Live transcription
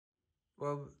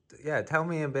Well, yeah, tell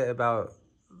me a bit about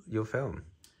your film.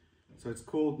 So it's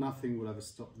called Nothing Will Ever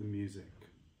Stop the Music,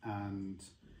 and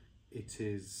it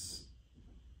is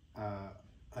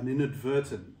an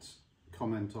inadvertent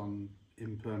comment on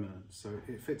impermanence. So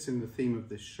it fits in the theme of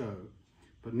this show,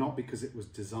 but not because it was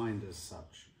designed as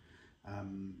such.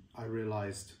 I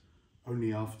realized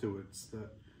only afterwards that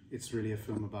it's really a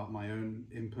film about my own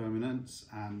impermanence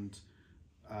and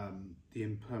the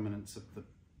impermanence of the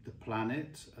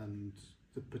planet and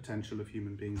the potential of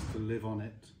human beings to live on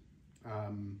it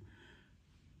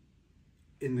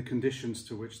in the conditions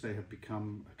to which they have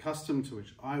become accustomed, to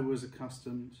which I was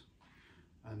accustomed,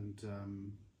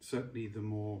 and certainly the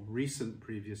more recent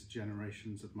previous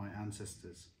generations of my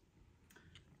ancestors.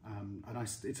 And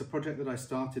it's a project that I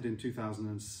started in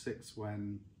 2006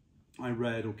 when I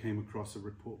read or came across a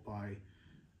report by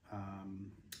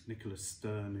Nicholas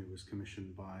Stern, who was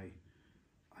commissioned by,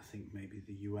 I think, maybe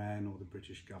the UN or the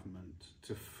British government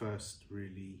to first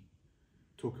really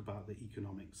talk about the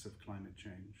economics of climate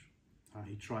change.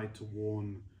 He tried to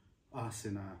warn us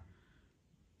in an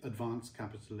advanced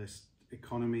capitalist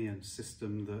economy and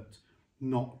system that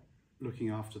not looking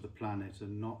after the planet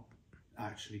and not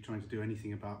actually trying to do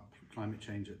anything about climate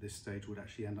change at this stage would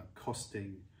actually end up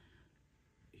costing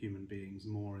human beings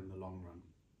more in the long run.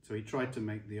 So he tried to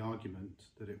make the argument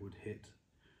that it would hit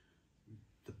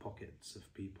the pockets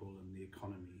of people and the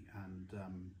economy, and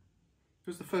it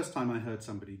was the first time I heard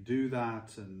somebody do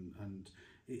that, and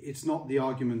it's not the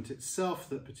argument itself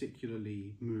that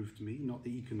particularly moved me, not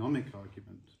the economic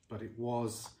argument, but it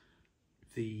was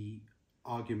the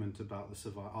argument about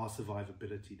our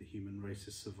survivability, the human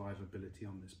race's survivability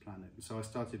on this planet. And so I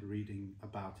started reading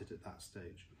about it at that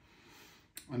stage.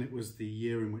 And it was the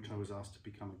year in which I was asked to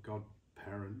become a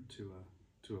godparent to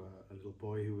a little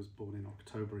boy who was born in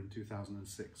October in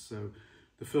 2006. So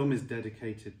the film is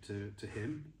dedicated to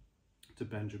him, to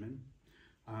Benjamin.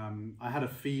 I had a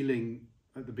feeling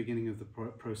at the beginning of the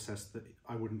process that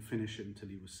I wouldn't finish it until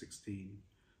he was 16.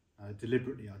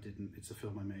 Deliberately I didn't. It's a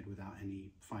film I made without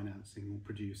any financing or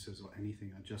producers or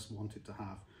anything. I just wanted to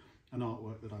have an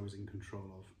artwork that I was in control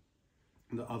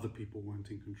of, that other people weren't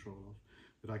in control of,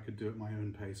 that I could do at my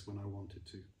own pace when I wanted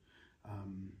to,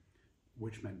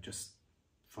 which meant just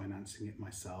financing it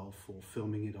myself or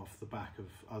filming it off the back of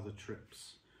other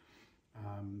trips.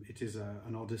 It is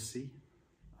an odyssey.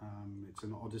 It's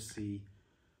an odyssey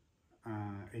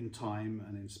in time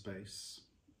and in space,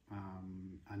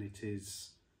 and it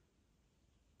is,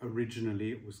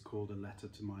 originally it was called A Letter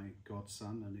to My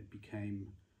Godson, and it became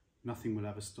Nothing Will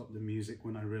Ever Stop the Music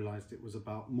when I realized it was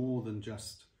about more than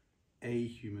just a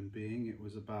human being. It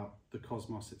was about the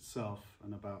cosmos itself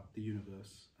and about the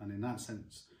universe, and in that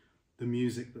sense the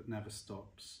music that never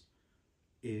stops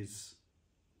is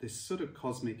this sort of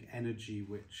cosmic energy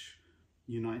which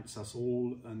unites us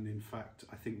all, and in fact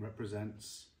I think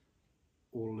represents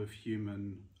all of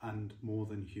human and more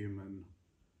than human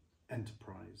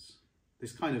enterprise.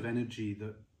 This kind of energy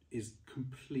that is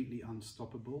completely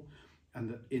unstoppable and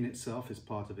that in itself is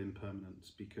part of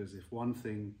impermanence, because if one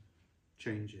thing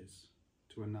changes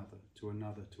to another, to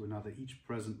another, to another, each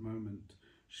present moment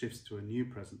shifts to a new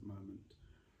present moment,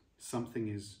 something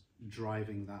is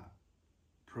driving that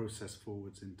process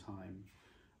forwards in time.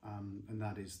 And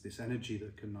that is this energy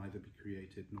that can neither be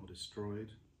created nor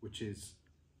destroyed, which is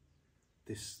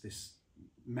this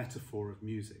metaphor of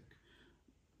music.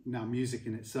 Now, music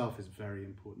in itself is very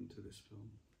important to this film.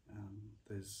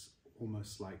 There's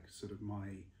almost like sort of my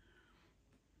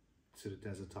sort of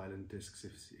desert island discs,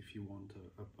 if you want,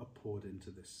 are poured into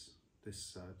this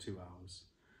 2 hours.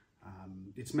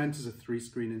 It's meant as a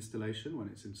 3-screen installation when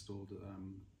it's installed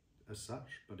as such,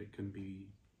 but it can be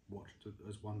watched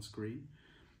as 1 screen.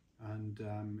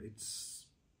 And it's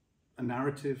a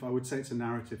narrative. I would say it's a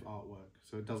narrative artwork,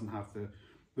 so it doesn't have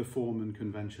the form and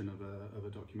convention of a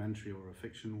documentary or a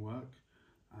fiction work,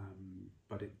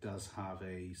 but it does have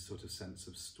a sort of sense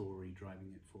of story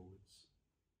driving it forwards.